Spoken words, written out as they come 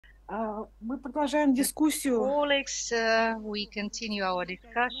Мы продолжаем дискуссию. Colleagues, we continue our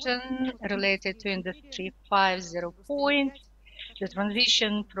discussion related to Industry 5.0, the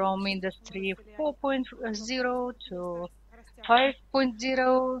transition from Industry 4.0 to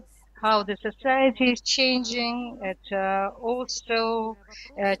 5.0, how the society is changing, also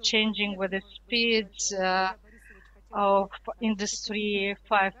changing with the speeds of Industry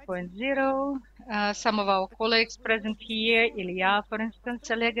 5.0. Some of our colleagues present here, Ilya, for instance,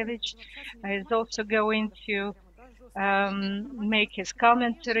 Olegovich, is also going to make his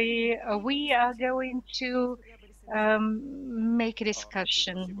commentary. We are going to make a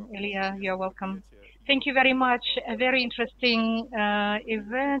discussion. Ilya, you're welcome. Thank you very much. A very interesting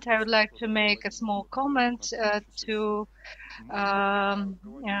event. I would like to make a small comment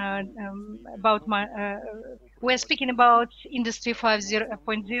about my. We're speaking about Industry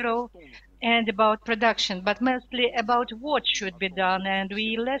 5.0 and about production, but mostly about what should be done, and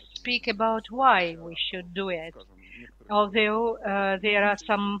we less speak about why we should do it. Although there are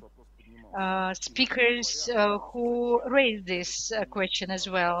some speakers who raise this question as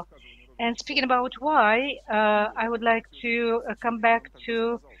well. And speaking about why, I would like to come back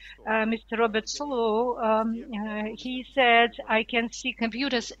to Mr. Robert Solow. He said, I can see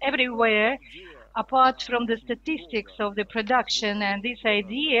computers everywhere apart from the statistics of the production. And this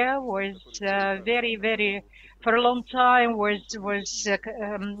idea was very, for a long time well,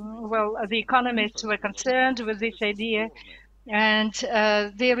 the economists were concerned with this idea. And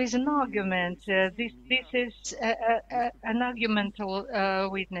there is an argument. This is an argumental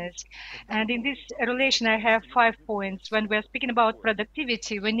witness. And in this relation, I have 5 points. When we're speaking about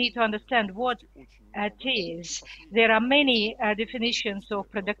productivity, we need to understand what it is. There are many definitions of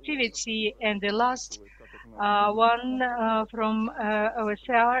productivity, and the last one from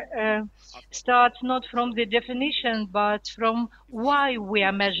OSR starts not from the definition, but from why we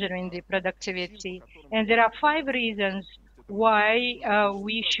are measuring the productivity. And there are 5 reasons why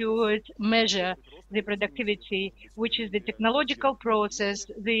we should measure the productivity, which is the technological process,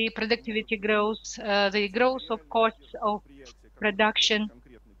 the productivity growth, the growth of costs of production,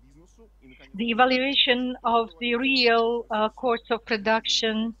 the evaluation of the real costs of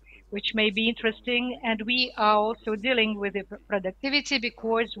production, which may be interesting. And we are also dealing with the productivity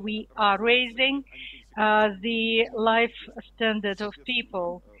because we are raising the life standard of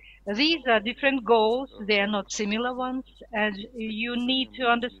people. These are different goals. They are not similar ones. And you need to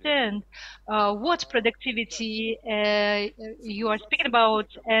understand what productivity you are speaking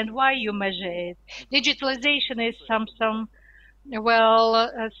about and why you measure it. Digitalization is some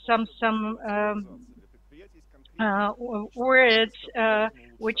word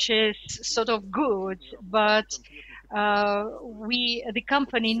which is sort of good, but the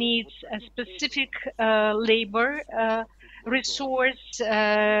company needs a specific labor resource,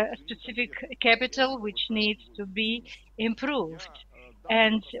 specific capital, which needs to be improved.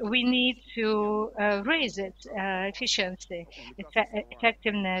 And we need to raise its efficiency,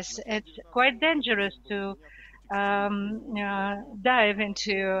 effectiveness. It's quite dangerous to dive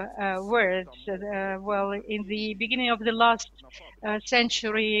into words. Well, in the beginning of the last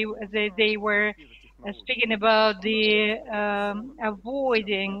century, they were speaking about the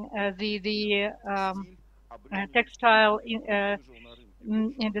avoiding the textile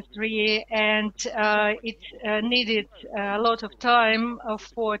industry, and it needed a lot of time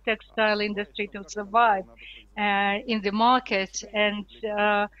for textile industry to survive in the market. And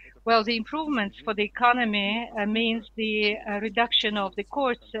well, the improvements for the economy means the reduction of the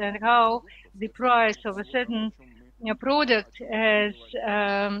costs and how the price of a certain product has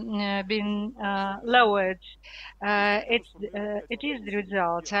been lowered. It is the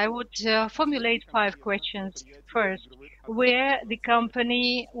result. I would formulate 5 questions. First, where the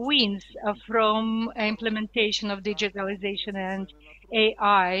company wins from implementation of digitalization and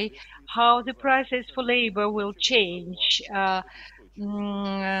AI, how the prices for labor will change as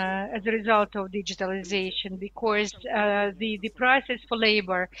a result of digitalization, because the prices for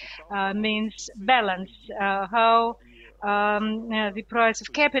labor means balance, how the price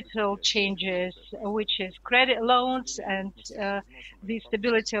of capital changes, which is credit loans and the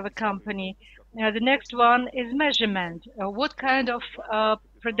stability of a company. The next one is measurement. What kind of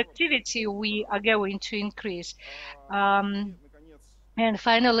productivity we are going to increase? And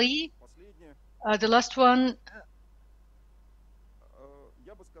finally, the last one,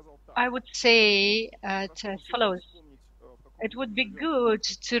 I would say as follows. It would be good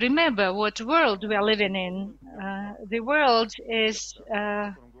to remember what world we are living in. The world is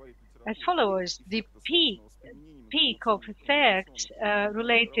as follows. The peak of effect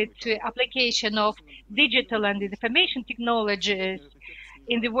related to application of digital and information technologies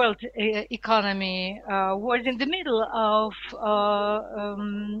in the world economy was in the middle of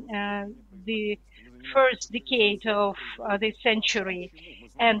the first decade of this century.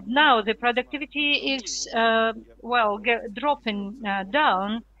 And now the productivity is, dropping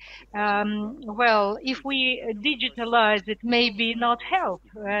down. Well, if we digitalize, it maybe not help.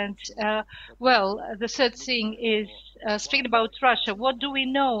 And, the third thing is speaking about Russia. What do we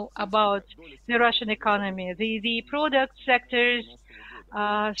know about the Russian economy? The product sectors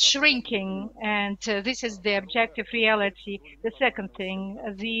are shrinking, and this is the objective reality. The second thing,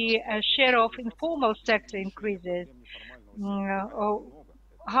 the share of informal sector increases.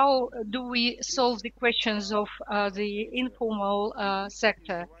 How do we solve the questions of the informal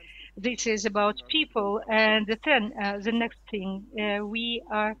sector? This is about people. And then the next thing, we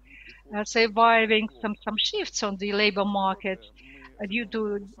are surviving some shifts on the labor market due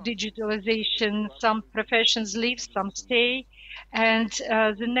to digitalization. Some professions leave, some stay. And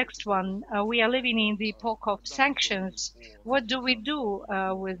the next one, we are living in the epoch of sanctions. What do we do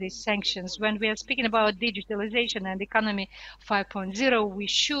with these sanctions? When we are speaking about digitalization and economy 5.0, we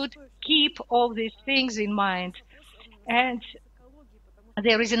should keep all these things in mind. And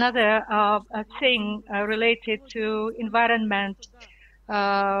there is another thing related to environment.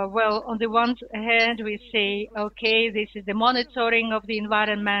 On the one hand, we say, okay, this is the monitoring of the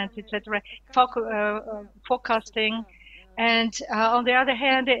environment, etc., forecasting. And on the other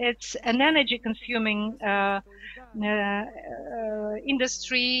hand, it's an energy-consuming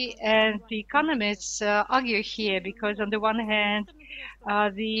industry, and the economists argue here because on the one hand,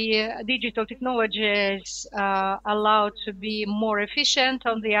 the digital technologies allowed to be more efficient.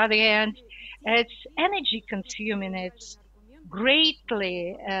 On the other hand, it's energy-consuming. It's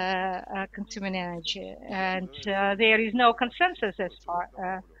greatly consuming energy, and there is no consensus as far.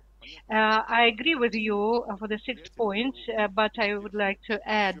 I agree with you for the sixth point, but I would like to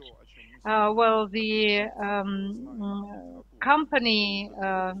add, the company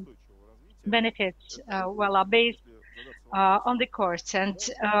benefits, are based on the costs. And,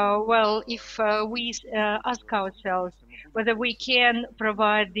 if we ask ourselves whether we can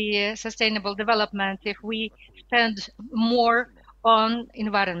provide the sustainable development if we spend more on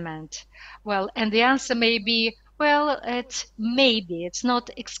environment, and the answer may be, it's maybe, it's not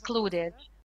excluded.